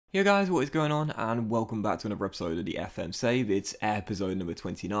Yo guys, what is going on? And welcome back to another episode of the FM Save. It's episode number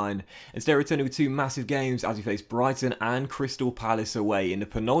 29. And today we're returning with two massive games as we face Brighton and Crystal Palace away in the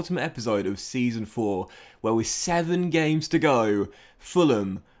penultimate episode of Season 4, where with 7 games to go,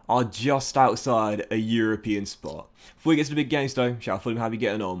 Fulham are just outside a European spot. Before we get to the big games though, shall Fulham have you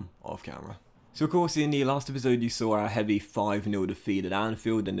getting on off camera? So of course in the last episode you saw our heavy 5-0 defeat at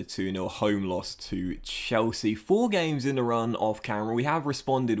Anfield and the 2-0 home loss to Chelsea. 4 games in a run off camera. We have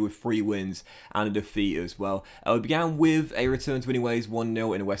responded with 3 wins and a defeat as well. We began with a return to winning ways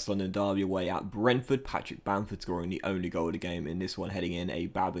 1-0 in a West London derby away at Brentford. Patrick Bamford scoring the only goal of the game in this one, heading in a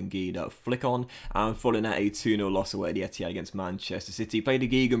Babangida flick on, and following that a 2-0 loss away at the Etihad against Manchester City. Played a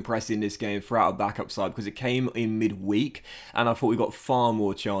Gegan press in this game throughout a backup side because it came in midweek and I thought we got far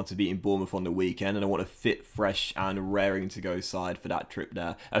more chance of beating Bournemouth on the weekend, and I want a fit, fresh and raring to go side for that trip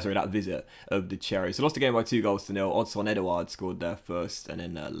there, that visit of the Cherries. So lost the game by 2-0. Odsonne Edouard scored their first, and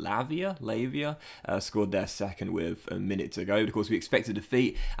then Lavia scored their second with a minute to go. But of course we expected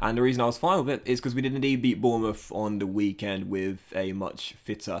defeat, and the reason I was fine with it is because we did indeed beat Bournemouth on the weekend with a much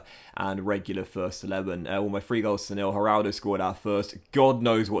fitter and regular first 11. All my 3-0. Geraldo scored our first. God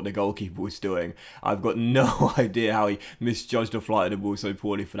knows what the goalkeeper was doing. I've got no idea how he misjudged the flight of the ball so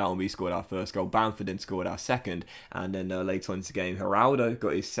poorly for that one. We scored our first goal. Bamford then scored our second, and then later on in the game Geraldo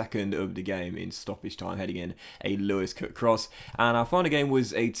got his second of the game in stoppage time, heading in a Lewis Cook cross. And our final game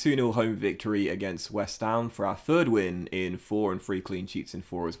was a 2-0 home victory against West Ham for our third win in 4 and 3 clean sheets in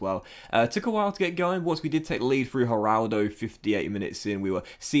 4 as well. Took a while to get going. Once we did take the lead through Geraldo 58 minutes in, we were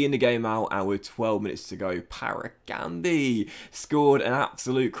seeing the game out, and with 12 minutes to go Parakambi scored an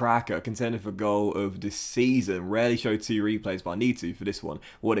absolute cracker, contending for goal of the season. Rarely show 2 replays, but I need to for this one.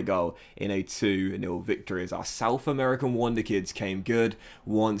 What a goal in a 2-0 victory as our South American Wonder Kids came good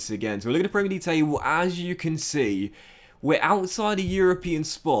once again. So we're looking at the Premier League table. As you can see, we're outside a European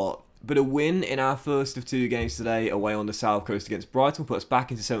spot, but a win in our first of 2 games today away on the South Coast against Brighton will put us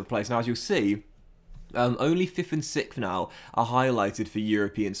back into 7th place. Now, as you'll see, only 5th and 6th now are highlighted for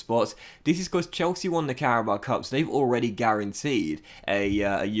European spots. This is because Chelsea won the Carabao Cup, so they've already guaranteed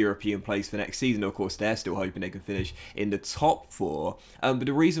a European place for next season. Of course, they're still hoping they can finish in the top 4. But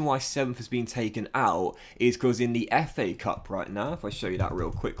the reason why 7th has been taken out is because in the FA Cup right now, if I show you that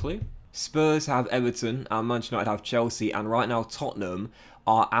real quickly, Spurs have Everton, and Manchester United have Chelsea, and right now Tottenham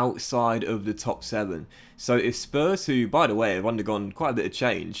are outside of the top 7. So if Spurs, who by the way have undergone quite a bit of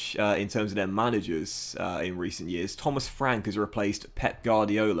change in terms of their managers in recent years, Thomas Frank has replaced Pep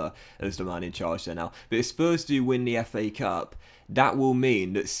Guardiola as the man in charge there now. But if Spurs do win the FA Cup, that will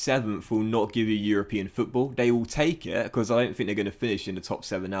mean that 7th will not give you European football. They will take it because I don't think they're going to finish in the top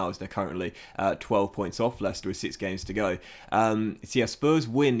 7 now, as they're currently 12 points off Leicester with 6 games to go. So yeah, Spurs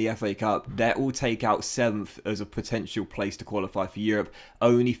win the FA Cup. That will take out 7th as a potential place to qualify for Europe.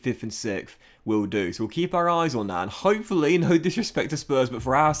 Only 5th and 6th will do. So we'll keep our eyes on that, and hopefully, no disrespect to Spurs, but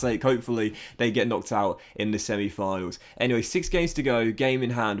for our sake, hopefully they get knocked out in the semi-finals. Anyway, 6 games to go, game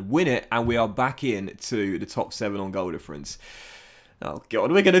in hand, win it, and we are back in to the top 7 on goal difference. Oh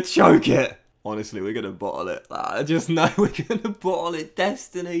god, we're going to choke it. Honestly, we're going to bottle it. I just know we're going to bottle it.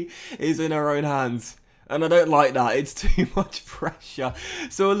 Destiny is in our own hands. And I don't like that. It's too much pressure.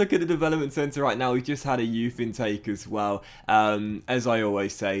 So we'll look at the development centre right now. We've just had a youth intake as well. As I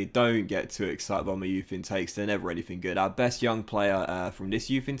always say, don't get too excited by my youth intakes. They're never anything good. Our best young player from this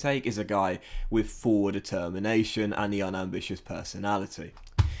youth intake is a guy with forward determination and the unambitious personality.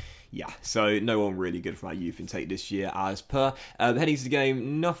 Yeah, so no one really good from our youth intake this year as per. Heading to the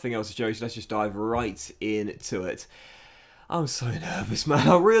game, nothing else to show, so let's just dive right into it. I'm so nervous, man.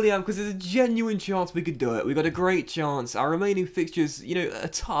 I really am, because there's a genuine chance we could do it. We've got a great chance. Our remaining fixtures, you know, are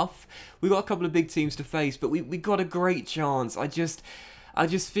tough. We've got a couple of big teams to face, but we got a great chance. I just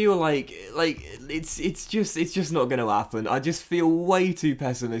feel like it's just not going to happen. I just feel way too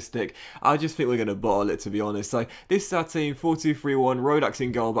pessimistic. I just think we're going to bottle it, to be honest. So this is our team: 4-2-3-1. Rodak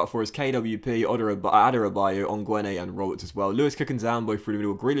in goal, but for us KWP, Adarabayo, Ongwene and Roberts as well. Lewis Cook and Zambo through the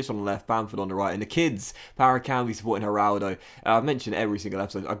middle. Grealish on the left, Bamford on the right, and the kids Parakambi supporting Geraldo. I've mentioned every single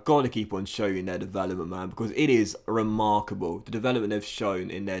episode. I've got to keep on showing their development, man, because it is remarkable, the development they've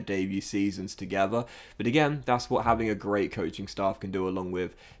shown in their debut seasons together. But again, that's what having a great coaching staff can do, along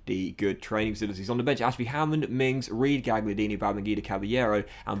with the good training facilities. On the bench, Ashby Hammond, Mings, Reed, Gagliardini, Babangida, Caballero,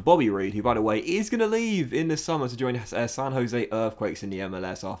 and Bobby Reed, who, by the way, is going to leave in the summer to join San Jose Earthquakes in the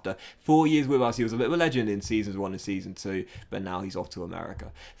MLS after 4 years with us. He was a bit of a legend in Seasons 1 and Season 2, but now he's off to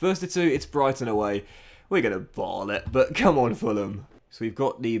America. First of 2, it's Brighton away. We're going to ball it, but come on, Fulham. So we've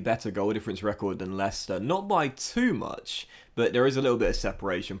got the better goal difference record than Leicester, not by too much, but there is a little bit of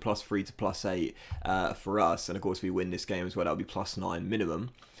separation, +3 to +8 for us. And of course, if we win this game as well, that'll be +9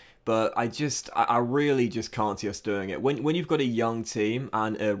 minimum. But I really just can't see us doing it. When you've got a young team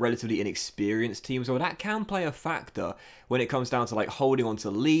and a relatively inexperienced team, so that can play a factor when it comes down to like holding on to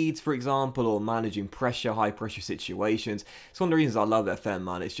leads, for example, or managing pressure, high pressure situations. It's one of the reasons I love FM,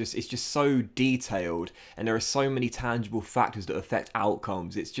 man. It's just so detailed, and there are so many tangible factors that affect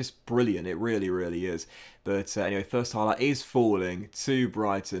outcomes. It's just brilliant. It really, really is. But anyway, first highlight is falling to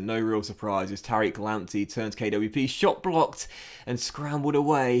Brighton. No real surprises. Tariq Lamptey turns KWP, shot blocked and scrambled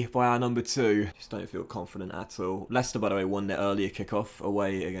away by our number 2. Just don't feel confident at all. Leicester, by the way, won their earlier kickoff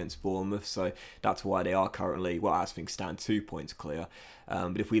away against Bournemouth, so that's why they are currently, well, as things stand, 2 points clear.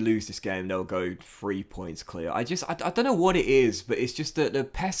 But if we lose this game, they'll go 3 points clear. I don't know what it is, but it's just that the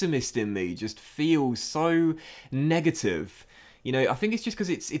pessimist in me just feels so negative. You know, I think it's just because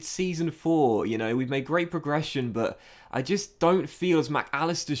it's season 4, you know, we've made great progression, but I just don't feel, as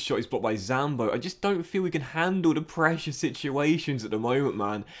McAllister's shot is blocked by Zambo, I just don't feel we can handle the pressure situations at the moment,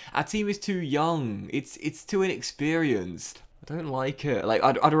 man. Our team is too young, it's too inexperienced. I don't like it. Like,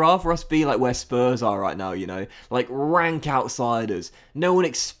 I'd rather us be like where Spurs are right now, you know? Like, rank outsiders. No one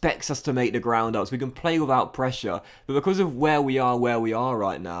expects us to make the ground up, so we can play without pressure. But because of where we are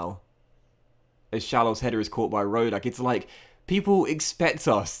right now, as Shalow's header is caught by Rodak, it's like, people expect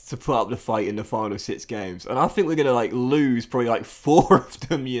us to put up the fight in the final 6 games. And I think we're going to, like, lose probably, like, 4 of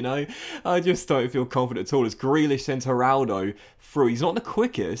them, you know? I just don't feel confident at all. As Grealish sends Geraldo through. He's not the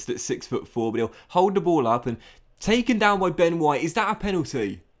quickest at 6'4", but he'll hold the ball up and taken down by Ben White. Is that a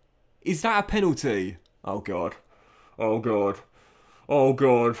penalty? Is that a penalty? Oh, God. Oh, God. Oh,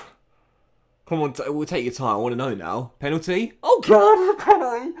 God. Come on, we'll take your time. I want to know now. Penalty? Oh, God,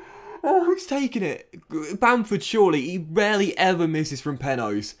 penalty. Oh, who's taking it? Bamford, surely. He barely ever misses from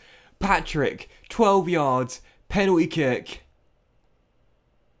penos. Patrick, 12 yards, penalty kick.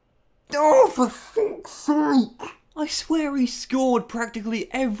 Oh, for fuck's sake. I swear he scored practically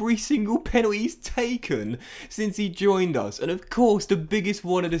every single penalty he's taken since he joined us. And of course, the biggest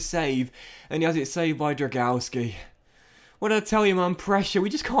one of the save. And he has it saved by Dragowski. What did I tell you, man? Pressure. We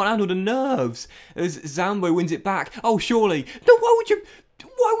just can't handle the nerves. As Zambo wins it back. Oh, surely. No, why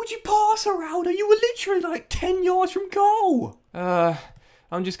would you pass around her? You were literally like 10 yards from goal.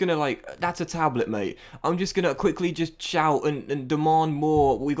 I'm just gonna that's a tablet, mate. I'm just gonna quickly just shout and demand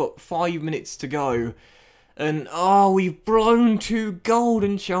more. We've got 5 minutes to go. And, oh, we've blown 2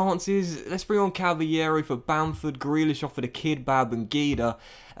 golden chances. Let's bring on Cavallero for Bamford, Grealish off for the Kid, Bab and Guida.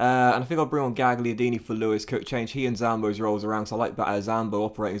 And I think I'll bring on Gagliardini for Lewis Cook. Change he and Zambo's roles around, so I like better Zambo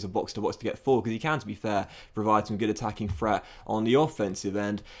operating as a box-to-box to get forward, because he can, to be fair, provide some good attacking threat on the offensive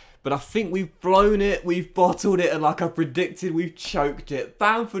end. But I think we've blown it, we've bottled it, and like I predicted, we've choked it.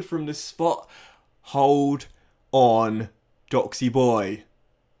 Bamford from the spot. Hold on, Doxy boy.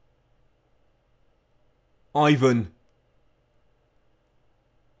 Ivan.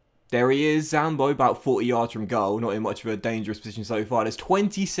 There he is, Zambo, about 40 yards from goal. Not in much of a dangerous position so far. There's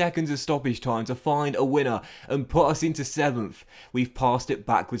 20 seconds of stoppage time to find a winner and put us into 7th. We've passed it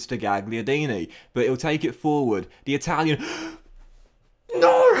backwards to Gagliardini, but he'll take it forward. The Italian...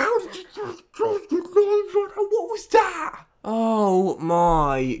 No! How did you just cross the line? What was that? Oh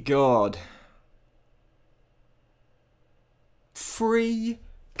my God. 3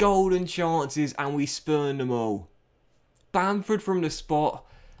 golden chances and we spurn them all. Bamford from the spot.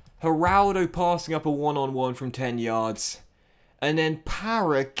 Geraldo passing up a one-on-one from 10 yards. And then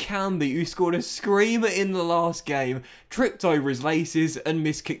Para Cambi, who scored a screamer in the last game, tripped over his laces and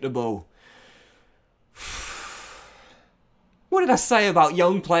miskicked the ball. What did I say about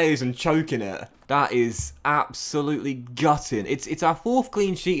young players and choking it? That is absolutely gutting. It's our 4th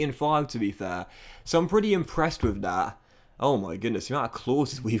clean sheet in 5, to be fair. So I'm pretty impressed with that. Oh my goodness, the amount of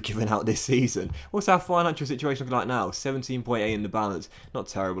clauses we've given out this season. What's our financial situation looking like now? 17.8 in the balance. Not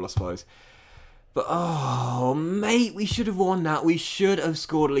terrible, I suppose. But, oh, mate, we should have won that. We should have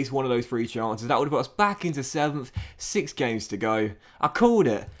scored at least one of those 3 chances. That would have put us back into 7th. 6 games to go. I called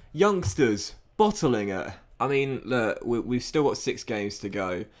it. Youngsters, bottling it. I mean, look, we've still got 6 games to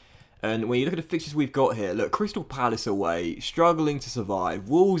go. And when you look at the fixtures we've got here, look, Crystal Palace away, struggling to survive.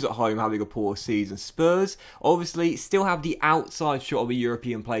 Wolves at home having a poor season. Spurs, obviously, still have the outside shot of a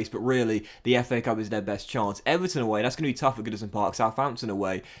European place, but really, the FA Cup is their best chance. Everton away, that's going to be tough at Goodison Park. Southampton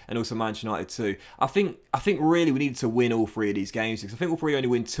away, and also Manchester United too. I think really we needed to win all 3 of these games, because I think we'll probably only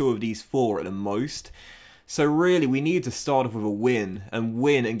win 2 of these 4 at the most. So really, we need to start off with a win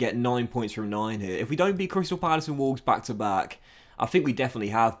and get 9 points from 9 here. If we don't beat Crystal Palace and Wolves back to back, I think we definitely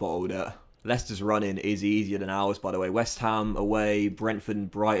have bottled it. Leicester's run-in is easier than ours, by the way. West Ham away, Brentford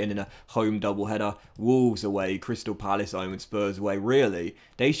and Brighton in a home doubleheader, Wolves away, Crystal Palace home and Spurs away. Really,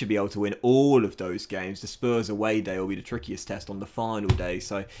 they should be able to win all of those games. The Spurs away day will be the trickiest test on the final day.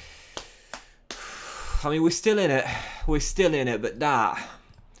 So, I mean, we're still in it. We're still in it, but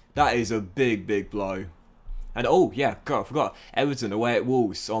that is a big, big blow. And oh yeah, God, I forgot. Everton away at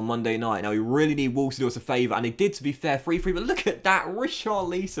Wolves on Monday night. Now we really need Wolves to do us a favour, and they did, to be fair, 3-3. But look at that,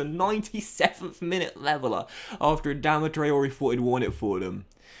 Richarlison, 97th minute leveller after Adama Traore thought he'd won it for them.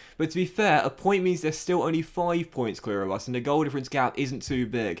 But to be fair, a point means they're still only 5 points clear of us, and the goal difference gap isn't too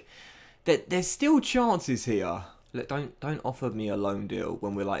big. There's still chances here. Look, don't offer me a loan deal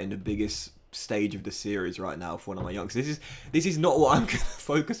when we're like in the biggest stage of the series right now for one of my youngs. This is not what I'm going to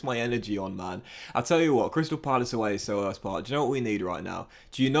focus my energy on, man. I'll tell you what, Crystal Palace away is Selhurst Park. Do you know what we need right now?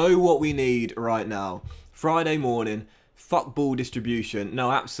 Do you know what we need right now? Friday morning, fuck ball distribution. No,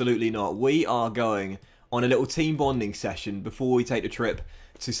 absolutely not. We are going on a little team bonding session before we take the trip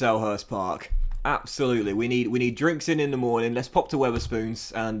to Selhurst Park. Absolutely. We need drinks in the morning. Let's pop to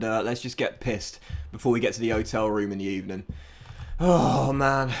Wetherspoons and let's just get pissed before we get to the hotel room in the evening. Oh,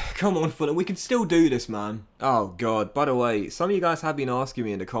 man. Come on, Fulham. We can still do this, man. Oh, God. By the way, some of you guys have been asking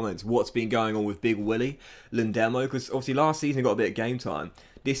me in the comments what's been going on with Big Willie Lundemo, because obviously last season he got a bit of game time.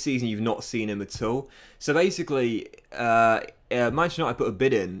 This season you've not seen him at all. So basically, Manchester United put a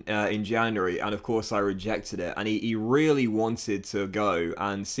bid in January, and of course I rejected it. And he really wanted to go,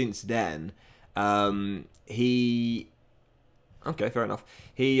 and since then, he... Okay, fair enough.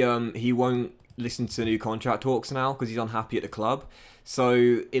 He won't listen to new contract talks now because he's unhappy at the club.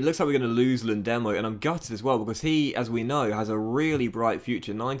 So it looks like we're going to lose Lundemo, and I'm gutted as well because he, as we know, has a really bright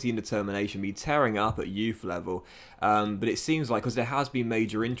future. 19 determination, be tearing up at youth level. But it seems like, because there has been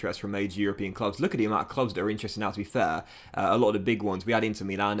major interest from major European clubs. Look at the amount of clubs that are interested now, to be fair. A lot of the big ones. We had Inter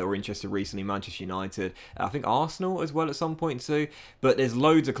Milan that were interested recently, Manchester United. I think Arsenal as well at some point too. But there's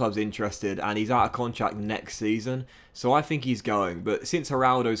loads of clubs interested, and he's out of contract next season. So I think he's going. But since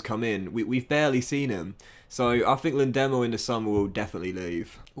Geraldo's come in, we've barely seen him. So I think Lundemo in the summer will definitely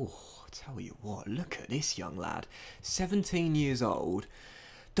leave. Oh, I tell you what, look at this young lad. 17 years old.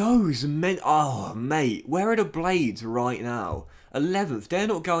 Those men... Oh, mate, where are the Blades right now? 11th, they're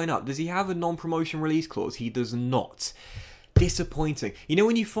not going up. Does he have a non-promotion release clause? He does not. Disappointing. You know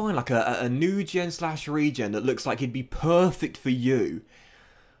when you find like a new gen / regen that looks like he'd be perfect for you?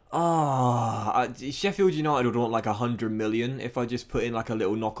 Sheffield United would want like 100 million if I just put in like a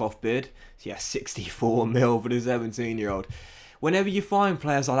little knockoff bid. So yeah, 64 mil for the 17-year-old. Whenever you find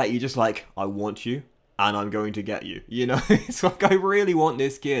players like that, you're just like, I want you, and I'm going to get you. You know, it's like, I really want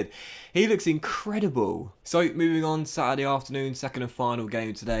this kid. He looks incredible. So moving on, Saturday afternoon, second and final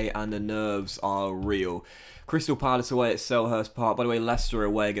game today, and the nerves are real. Crystal Palace away at Selhurst Park. By the way, Leicester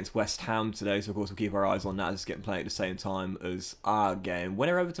away against West Ham today, so of course we'll keep our eyes on that as it's getting played at the same time as our game. When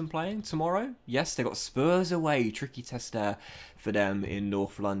are Everton playing? Tomorrow? Yes, they've got Spurs away. Tricky test there for them in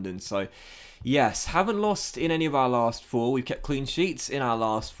North London. So, yes, haven't lost in any of our last 4. We've kept clean sheets in our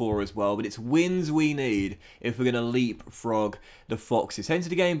last 4 as well, but it's wins we need if we're going to leapfrog the Foxes. Heading to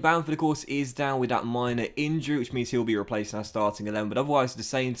the game, Bamford, of course, is down with that minor injury, which means he'll be replacing our starting 11, but otherwise the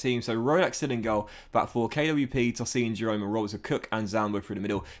same team. So Rodak still in goal, back 4, KWP, Tosin, Jerome and Robertson, Cook and Zambo through the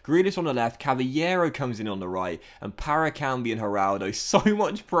middle. Grealish on the left, Caballero comes in on the right, and Parakambi and Geraldo. So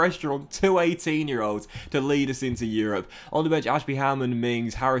much pressure on 2 18-year-olds to lead us into Europe. On the bench, Ashby Hammond,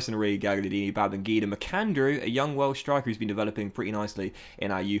 Mings, Harrison Reed, Gagliardini, Babangida, McAndrew, a young Welsh striker who's been developing pretty nicely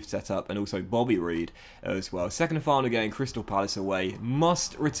in our youth setup, and also Bobby Reed as well. Second and final game, Crystal Palace away.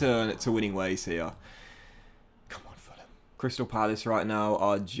 Must return to winning ways here. Come on, Fulham. Crystal Palace right now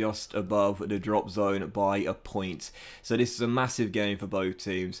are just above the drop zone by a point. So this is a massive game for both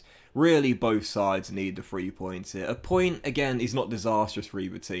teams. Really, both sides need the 3 points here. A point, again, is not disastrous for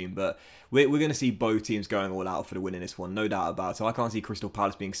either team, but we're going to see both teams going all out for the win in this one, no doubt about it. So I can't see Crystal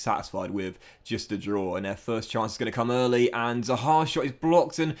Palace being satisfied with just a draw, and their first chance is going to come early, and Zaha's shot is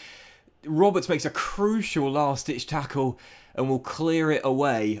blocked, and Roberts makes a crucial last-ditch tackle and will clear it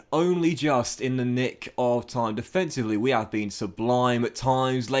away, only just in the nick of time. Defensively, we have been sublime at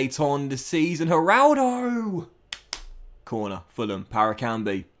times late on the season. Geraldo! Corner, Fulham,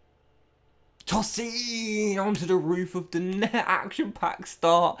 Parakambi. Tosin onto the roof of the net. Action-packed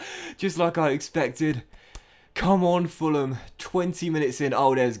start, just like I expected. Come on, Fulham. 20 minutes in.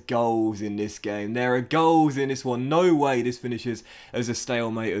 Oh, there's goals in this game. There are goals in this one. No way this finishes as a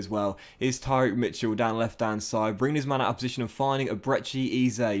stalemate as well. Here's Tyreek Mitchell down left-hand side, bringing his man out of position and finding Abrechi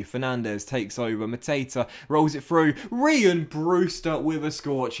Eze. Fernandez takes over. Mateta rolls it through. Ryan Brewster with a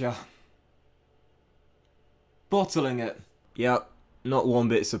scorcher. Bottling it. Yep. Not one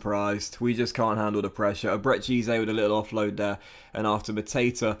bit surprised. We just can't handle the pressure. A Brett Gise with a little offload there. And after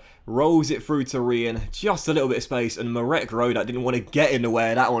Mateta rolls it through to Rian. Just a little bit of space. And Marek Rodak didn't want to get in the way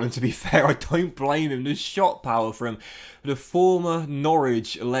of that one. And to be fair, I don't blame him. The shot power from the former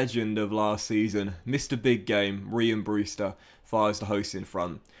Norwich legend of last season. Mr. Big Game, Rian Brewster, fires the host in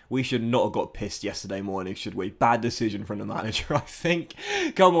front. We should not have got pissed yesterday morning, should we? Bad decision from the manager, I think.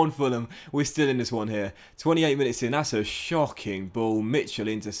 Come on, Fulham. We're still in this one here. 28 minutes in. That's a shocking ball. Mitchell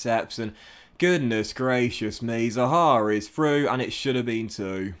intercepts, and goodness gracious me, Zaha is through, and it should have been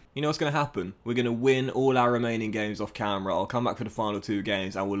two. You know what's going to happen? We're going to win all our remaining games off camera. I'll come back for the final 2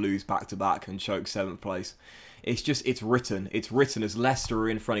 games, and we'll lose back-to-back and choke 7th place. It's just, it's written. It's written as Leicester are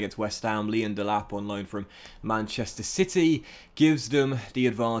in front against West Ham. Leon Delap on loan from Manchester City gives them the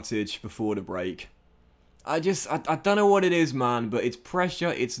advantage before the break. I don't know what it is, man, but it's pressure,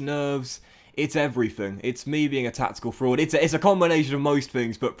 it's nerves, it's everything. It's me being a tactical fraud. It's a combination of most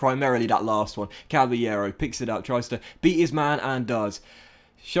things, but primarily that last one. Caballero picks it up, tries to beat his man, and does.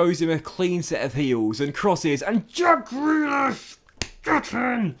 Shows him a clean set of heels and crosses, and Jack Grealish! Get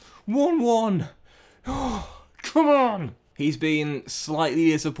in! 1-1! Come on! He's been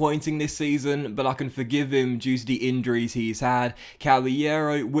slightly disappointing this season, but I can forgive him due to the injuries he's had.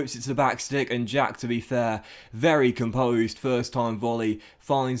 Caballero whips it to the back stick, and Jack, to be fair, very composed. First time volley,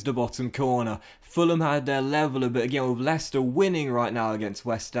 finds the bottom corner. Fulham had their leveller, but again with Leicester winning right now against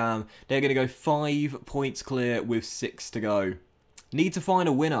West Ham, they're going to go 5 points clear with 6 to go. Need to find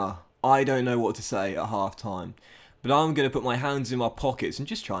a winner. I don't know what to say at half time. But I'm going to put my hands in my pockets and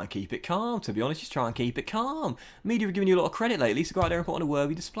just try and keep it calm, to be honest. Just try and keep it calm. Media have given you a lot of credit lately, so go out there and put on a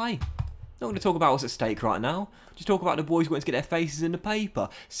worthy display. Not going to talk about what's at stake right now. Just talk about the boys wanting to get their faces in the paper.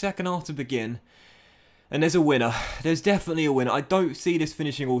 Second half to begin. And there's a winner. There's definitely a winner. I don't see this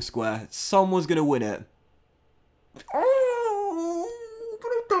finishing all square. Someone's going to win it. Oh, but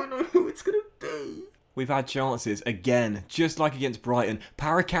I don't know who it's going to be. We've had chances again, just like against Brighton.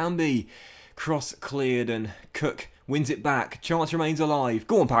 Parakambi. Cross cleared and Cook wins it back. Chance remains alive.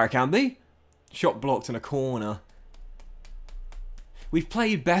 Go on, Parakambi. Shot blocked in a corner. We've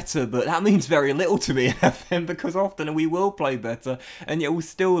played better, but that means very little to me in FM because often we will play better and yet we'll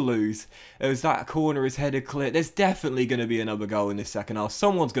still lose. As that corner is headed clear. There's definitely going to be another goal in this second half.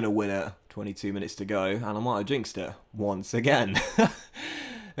 Someone's going to win it. 22 minutes to go and I might have jinxed it once again.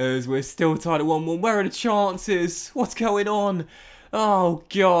 As we're still tied at 1-1. Where are the chances? What's going on? Oh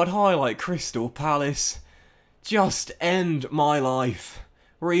God, highlight Crystal Palace. Just end my life.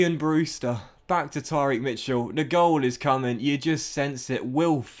 Rian Brewster, back to Tyrick Mitchell. The goal is coming, you just sense it.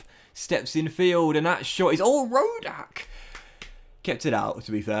 Wilf steps in field and that shot is... Oh, Rodak! Kept it out,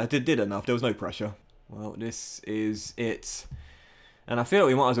 to be fair. Did enough, there was no pressure. Well, this is it. And I feel like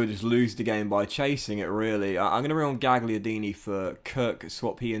we might as well just lose the game by chasing it, really. I'm going to bring on Gagliardini for Cook,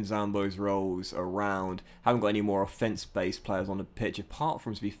 swap he and Zambo's roles around. Haven't got any more offence-based players on the pitch, apart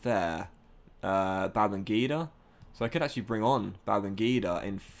from, to be fair, Babangida. So I could actually bring on Babangida.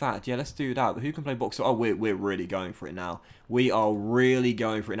 In fact, yeah, let's do that. But who can play box? Oh, we're really going for it now. We are really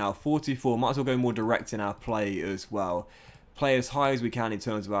going for it now. 44, might as well go more direct in our play as well. Play as high as we can in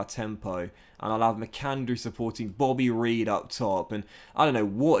terms of our tempo. And I'll have McAndrew supporting Bobby Reed up top. And I don't know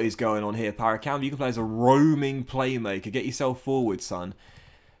what is going on here, Parakambi. You can play as a roaming playmaker. Get yourself forward, son.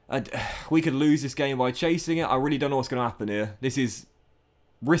 We could lose this game by chasing it. I really don't know what's going to happen here. This is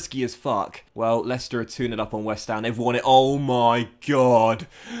risky as fuck. Well, Leicester are 2-0 up on West Ham. They've won it. Oh my God.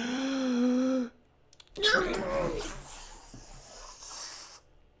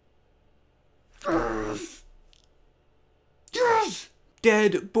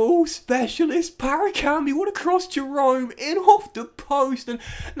 Dead ball specialist Parakambi. What a cross, Jerome in off the post. And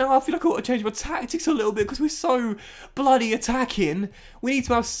now I feel like I've got to change my tactics a little bit because we're so bloody attacking. We need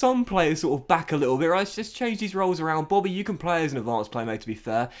to have some players sort of back a little bit. Right, let's just change these roles around. Bobby, you can play as an advanced playmaker, to be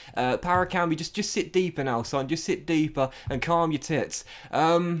fair. Parakambi, just sit deeper now, son. Just sit deeper and calm your tits.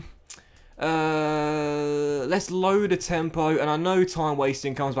 Let's load the tempo, and I know time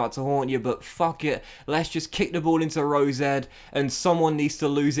wasting comes back to haunt you, but fuck it, let's just kick the ball into Rose Ed, and someone needs to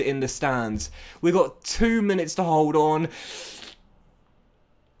lose it in the stands. We've got 2 minutes to hold on.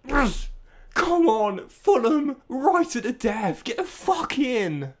 Come on, Fulham, right at the death, get the fuck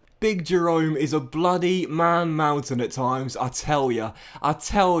in. Big Jerome is a bloody man-mountain at times, I tell ya.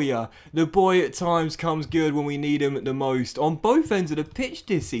 The boy at times comes good when we need him the most. On both ends of the pitch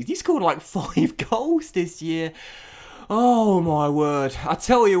this season, he scored like 5 goals this year. Oh my word. I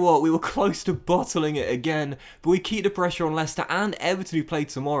tell you what, we were close to bottling it again, but we keep the pressure on Leicester and Everton, who play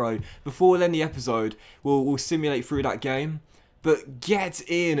tomorrow. Before we end the episode, we'll simulate through that game. But get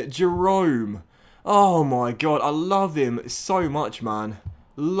in, Jerome. Oh my god, I love him so much, man.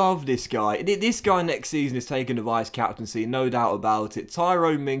 Love this guy. This guy next season is taking the vice captaincy, no doubt about it.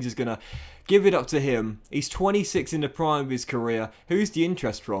 Tyrone Mings is going to give it up to him. He's 26 in the prime of his career. Who's the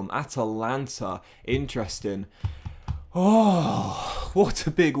interest from? Atalanta. Interesting. Oh, what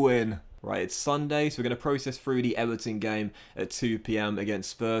a big win. Right, it's Sunday, so we're going to process through the Everton game at 2 PM against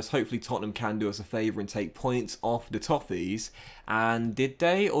Spurs. Hopefully Tottenham can do us a favour and take points off the Toffees. And did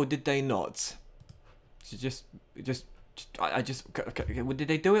they or did they not? Did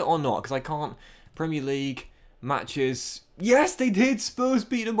they do it or not? Because I can't. Premier League matches. Yes, they did. Spurs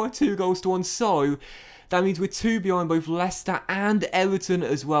beat them by 2-1. So that means we're 2 behind both Leicester and Everton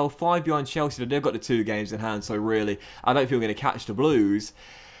as well. 5 behind Chelsea. They've got the 2 games in hand. So really, I don't feel we're going to catch the Blues.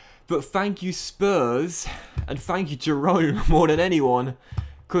 But thank you, Spurs, and thank you, Jerome, more than anyone,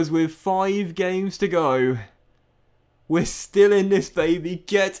 because with 5 games to go, we're still in this, baby.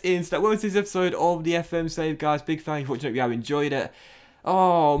 Get in. So that was this episode of the FM Save, guys. Big thank you for watching. Hope you have enjoyed it.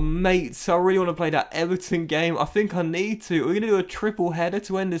 Oh, mates, I really want to play that Everton game. I think I need to. We're going to do a triple header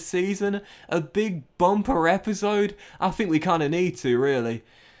to end the season. A big bumper episode. I think we kind of need to, really.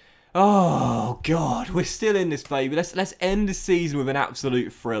 Oh god, we're still in this, baby. Let's end the season with an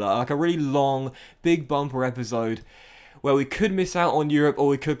absolute thriller, like a really long, big bumper episode where we could miss out on Europe or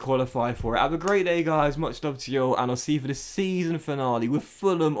we could qualify for it. Have a great day, guys. Much love to you all, and I'll see you for the season finale with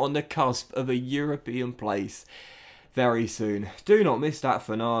Fulham on the cusp of a European place very soon. Do not miss that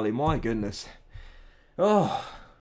finale. My goodness. Oh.